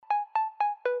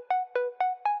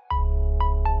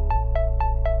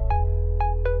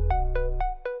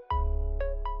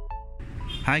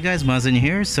Hi guys, Mazen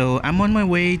here. So I'm on my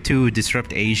way to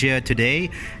Disrupt Asia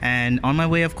today, and on my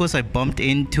way, of course, I bumped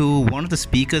into one of the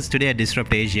speakers today at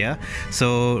Disrupt Asia.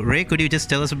 So Ray, could you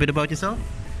just tell us a bit about yourself?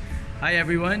 Hi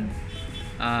everyone.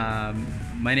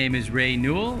 My name is Ray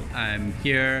Newell. I'm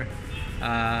here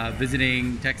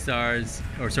visiting Techstars,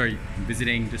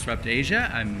 visiting Disrupt Asia.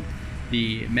 I'm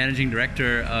the managing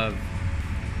director of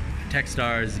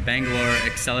Techstars Bangalore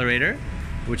Accelerator,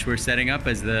 which we're setting up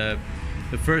as the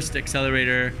first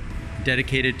accelerator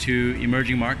dedicated to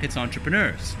emerging markets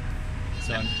entrepreneurs.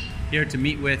 So I'm here to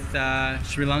meet with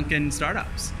Sri Lankan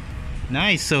startups.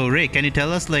 Nice. So Ray, can you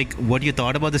tell us what you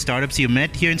thought about the startups you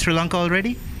met here in Sri Lanka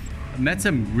already? I've met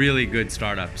some really good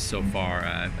startups so far.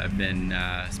 I've been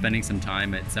spending some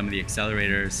time at some of the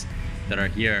accelerators that are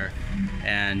here,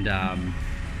 and I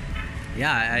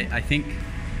think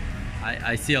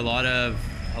I see a lot of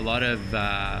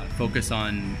focus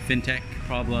on fintech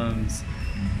problems.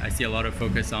 I see a lot of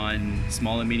focus on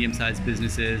small and medium-sized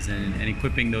businesses and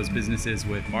equipping those businesses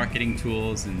with marketing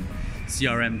tools and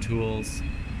CRM tools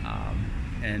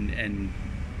and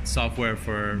software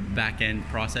for back-end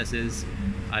processes.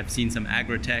 I've seen some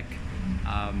agri-tech.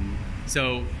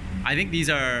 So I think these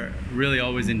are really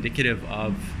always indicative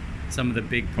of some of the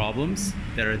big problems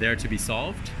that are there to be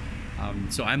solved.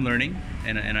 So I'm learning,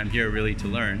 and I'm here really to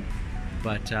learn.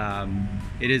 But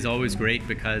it is always great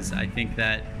because I think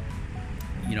that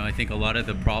I think a lot of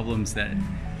the problems that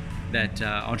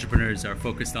entrepreneurs are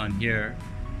focused on here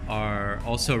are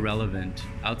also relevant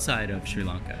outside of Sri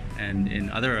Lanka and in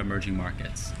other emerging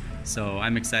markets. So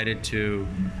I'm excited to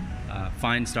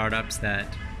find startups that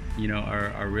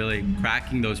are really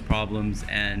cracking those problems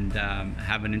and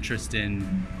have an interest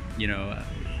in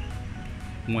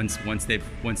once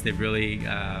they've really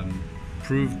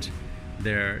proved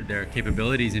their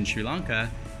capabilities in Sri Lanka,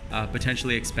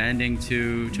 potentially expanding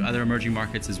to other emerging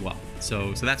markets as well.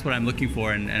 So that's what I'm looking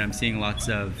for, and I'm seeing lots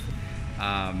of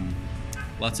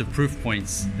proof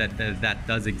points that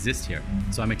does exist here.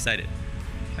 So I'm excited.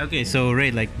 Okay, so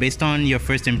Ray, based on your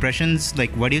first impressions,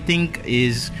 what do you think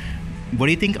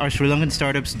our Sri Lankan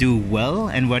startups do well,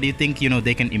 and what do you think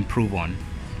they can improve on,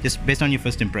 just based on your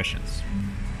first impressions?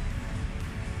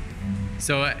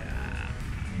 So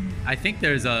I think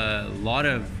there's a lot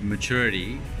of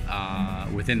maturity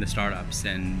within the startups,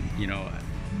 and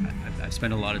I've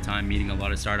spent a lot of time meeting a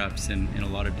lot of startups in a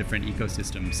lot of different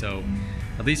ecosystems. So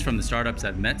at least from the startups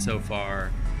I've met so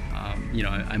far,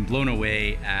 I'm blown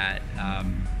away at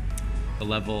the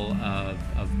level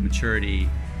of maturity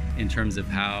in terms of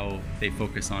how they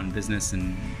focus on business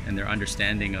and their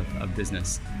understanding of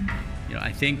business.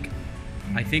 I think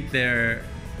if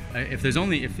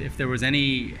there was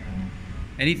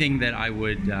anything that I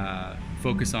would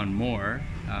focus on more,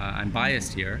 I'm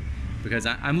biased here because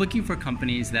I'm looking for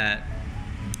companies that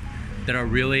are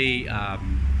really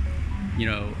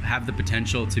have the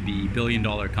potential to be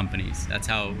billion-dollar companies. That's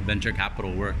how venture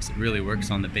capital works. It really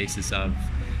works on the basis of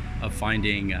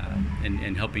finding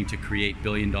and helping to create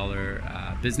billion-dollar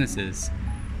businesses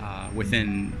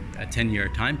within a 10-year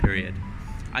time period.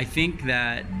 I think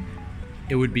that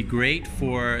it would be great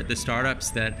for the startups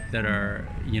that are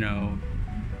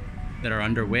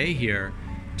underway here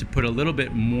to put a little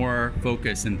bit more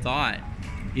focus and thought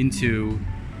into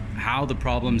how the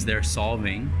problems they're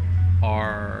solving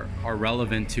are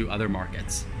relevant to other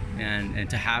markets, and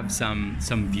to have some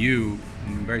view,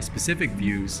 very specific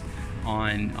views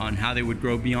on how they would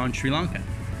grow beyond Sri Lanka.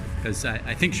 Because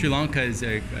I think Sri Lanka is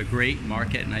a great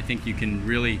market, and I think you can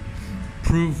really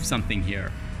prove something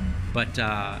here. But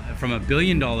from a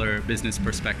billion-dollar business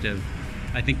perspective,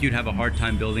 I think you'd have a hard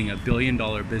time building a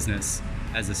billion-dollar business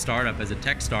as a startup, as a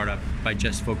tech startup, by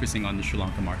just focusing on the Sri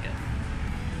Lanka market.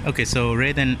 Okay, so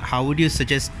Ray, then how would you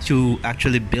suggest to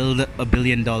actually build a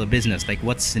billion-dollar business?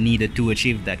 What's needed to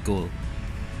achieve that goal?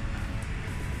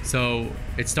 So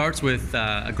it starts with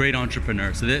a great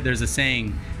entrepreneur. So there's a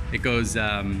saying, it goes,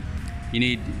 you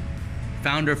need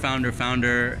founder,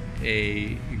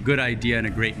 a good idea, and a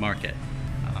great market.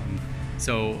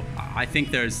 So I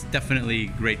think there's definitely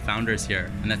great founders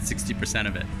here, and that's 60%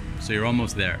 of it. So you're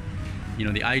almost there.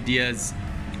 The ideas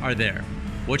are there.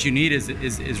 What you need is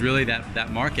really that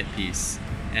market piece.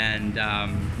 And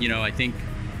I think,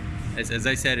 as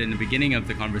I said in the beginning of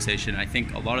the conversation, I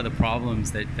think a lot of the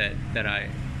problems that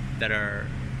are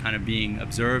kind of being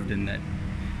observed and that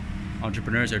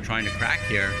entrepreneurs are trying to crack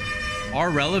here are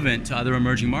relevant to other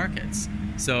emerging markets.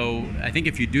 So I think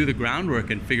if you do the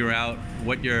groundwork and figure out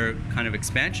what your kind of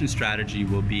expansion strategy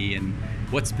will be and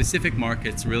what specific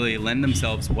markets really lend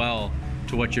themselves well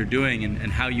to what you're doing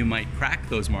and how you might crack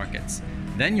those markets,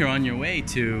 then you're on your way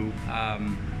to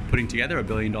putting together a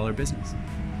billion-dollar business.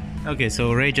 Okay,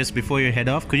 so Ray, just before you head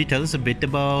off, could you tell us a bit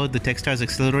about the Techstars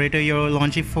Accelerator you're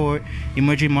launching for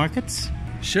emerging markets?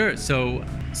 Sure. So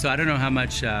I don't know how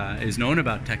much is known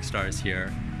about Techstars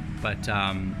here, but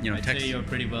I'd say you're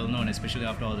pretty well known, especially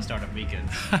after all the startup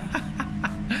weekends.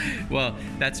 Well,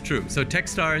 that's true. So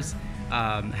Techstars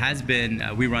has been,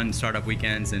 we run startup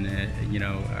weekends and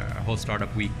our whole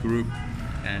startup week group,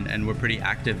 and we're pretty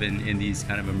active in these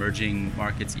kind of emerging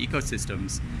markets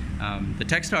ecosystems. The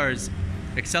Techstars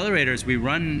accelerators, we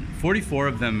run 44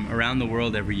 of them around the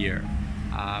world every year.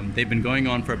 They've been going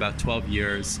on for about 12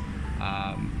 years.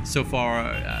 So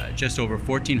far, just over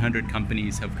 1,400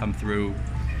 companies have come through.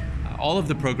 All of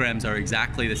the programs are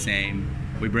exactly the same.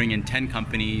 We bring in 10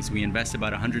 companies. We invest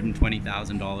about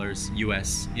 $120,000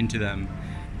 US into them.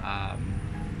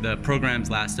 The programs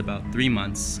last about 3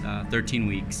 months, 13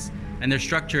 weeks, and they're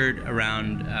structured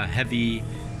around a heavy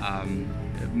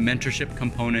mentorship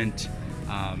component,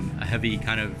 a heavy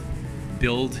kind of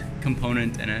build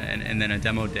component, and then a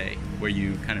demo day where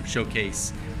you kind of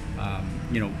showcase,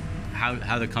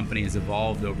 how the company has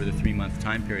evolved over the 3-month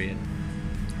time period.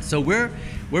 So we're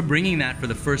bringing that for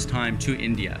the first time to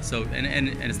India. So and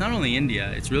it's not only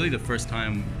India; it's really the first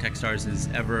time Techstars has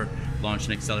ever launched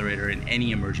an accelerator in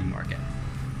any emerging market.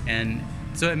 And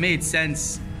so it made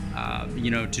sense,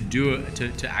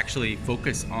 to actually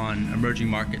focus on emerging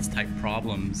markets type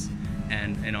problems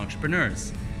and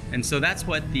entrepreneurs. And so that's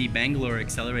what the Bangalore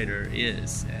Accelerator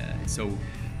is. So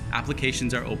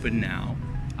applications are open now.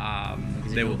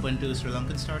 Is it open to Sri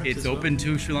Lankan startups? It's open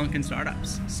to Sri Lankan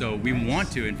startups. So we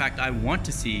want to, in fact, I want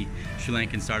to see Sri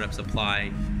Lankan startups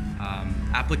apply.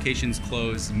 Applications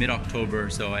close mid-October,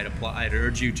 so I'd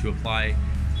urge you to apply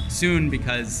soon,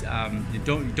 because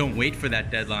don't wait for that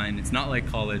deadline. It's not like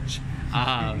college.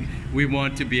 We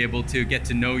want to be able to get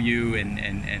to know you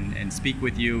and speak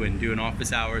with you and do an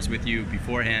office hours with you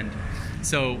beforehand.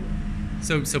 So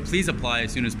please apply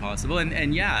as soon as possible.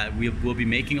 And yeah, we'll be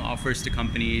making offers to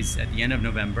companies at the end of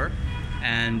November.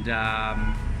 And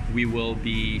we will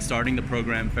be starting the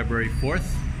program February 4th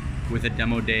with a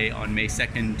demo day on May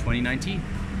 2nd, 2019.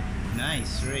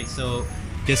 Nice, great. So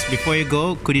just before you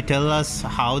go, could you tell us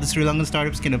how the Sri Lankan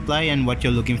startups can apply and what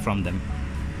you're looking from them?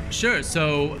 Sure.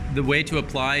 So the way to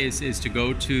apply is to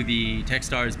go to the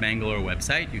Techstars Bangalore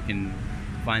website. You can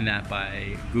find that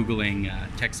by Googling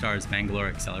Techstars Bangalore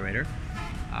Accelerator.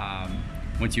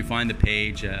 Once you find the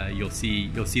page, you'll see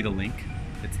the link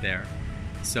that's there.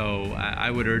 So I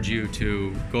would urge you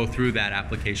to go through that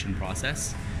application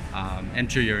process,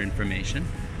 enter your information.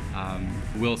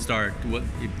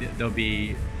 There'll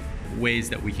be ways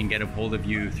that we can get a hold of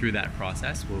you through that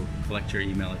process. We'll collect your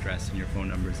email address and your phone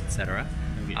numbers, etc.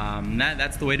 Okay.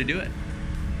 That's the way to do it.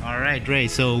 All right, Ray.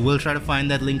 So we'll try to find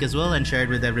that link as well and share it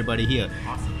with everybody here.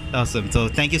 Awesome. So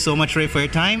thank you so much, Ray, for your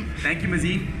time. Thank you,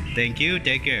 Mazid. Thank you.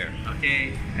 Take care.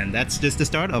 Okay. And that's just the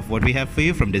start of what we have for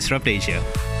you from Disrupt Asia.